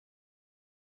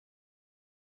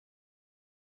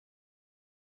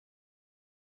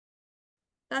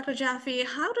Dr. Jaffe,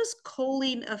 how does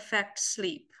choline affect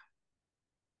sleep?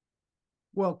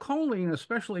 Well, choline,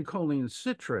 especially choline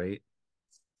citrate,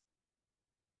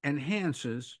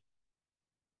 enhances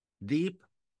deep,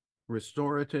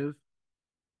 restorative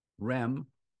REM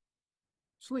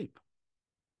sleep.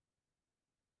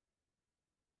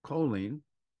 Choline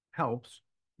helps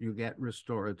you get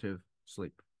restorative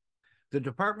sleep. The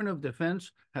Department of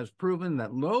Defense has proven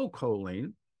that low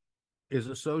choline is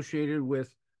associated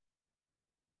with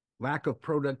lack of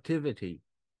productivity,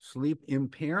 sleep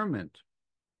impairment,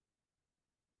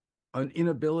 an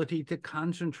inability to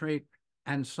concentrate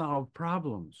and solve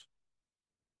problems.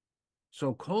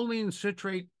 So choline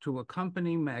citrate to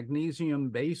accompany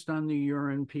magnesium based on the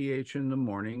urine pH in the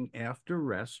morning after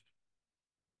rest,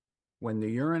 when the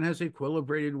urine has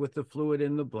equilibrated with the fluid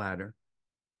in the bladder.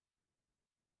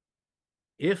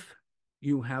 If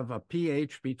you have a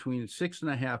pH between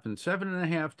 6.5 and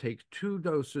 7.5, take 2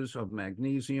 doses of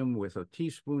magnesium with a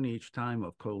teaspoon each time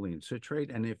of choline citrate.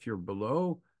 And if you're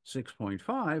below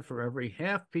 6.5, for every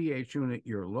half pH unit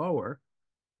you're lower,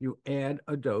 you add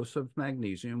a dose of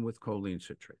magnesium with choline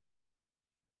citrate.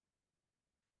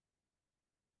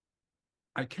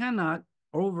 I cannot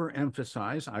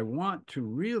overemphasize, I want to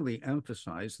really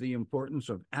emphasize the importance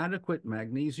of adequate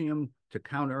magnesium to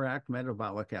counteract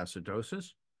metabolic acidosis,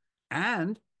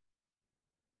 and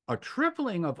a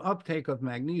tripling of uptake of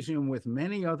magnesium with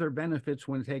many other benefits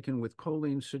when taken with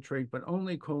choline citrate, but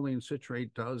only choline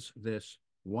citrate does this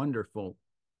wonderful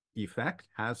effect,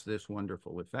 has this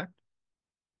wonderful effect.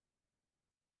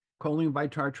 Choline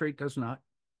bitartrate does not,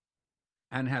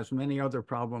 and has many other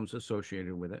problems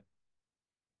associated with it.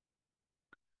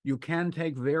 You can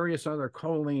take various other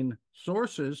choline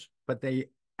sources, but they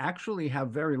actually have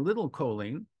very little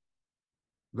choline.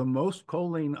 The most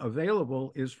choline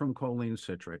available is from choline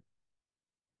citrate.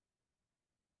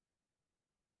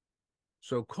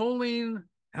 So choline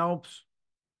helps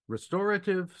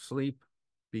restorative sleep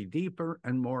be deeper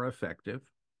and more effective,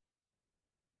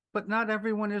 but not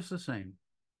everyone is the same.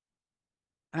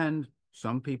 And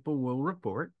some people will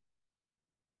report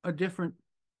a different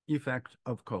effect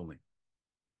of choline.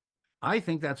 I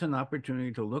think that's an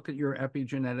opportunity to look at your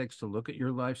epigenetics, to look at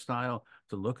your lifestyle,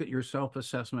 to look at your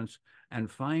self-assessments,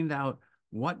 and find out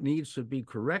what needs to be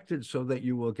corrected so that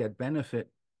you will get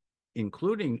benefit,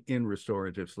 including in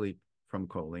restorative sleep, from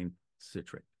choline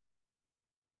citrate.